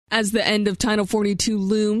As the end of Title 42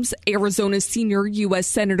 looms, Arizona's senior U.S.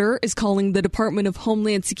 Senator is calling the Department of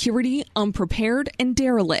Homeland Security unprepared and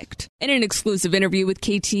derelict. In an exclusive interview with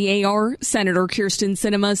KTAR, Senator Kyrsten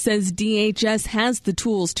Sinema says DHS has the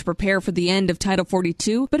tools to prepare for the end of Title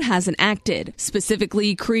 42, but hasn't acted,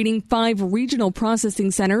 specifically creating 5 regional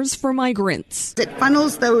processing centers for migrants. It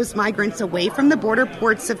funnels those migrants away from the border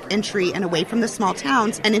ports of entry and away from the small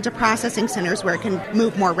towns and into processing centers where it can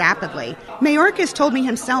move more rapidly. Mayorkas told me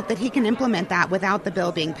himself that he can implement that without the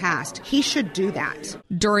bill being passed. He should do that.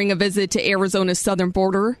 During a visit to Arizona's southern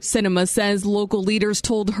border, Sinema says local leaders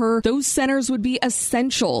told her those centers would be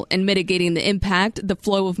essential in mitigating the impact the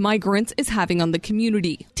flow of migrants is having on the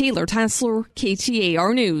community. Taylor Tassler,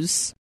 KTAR News.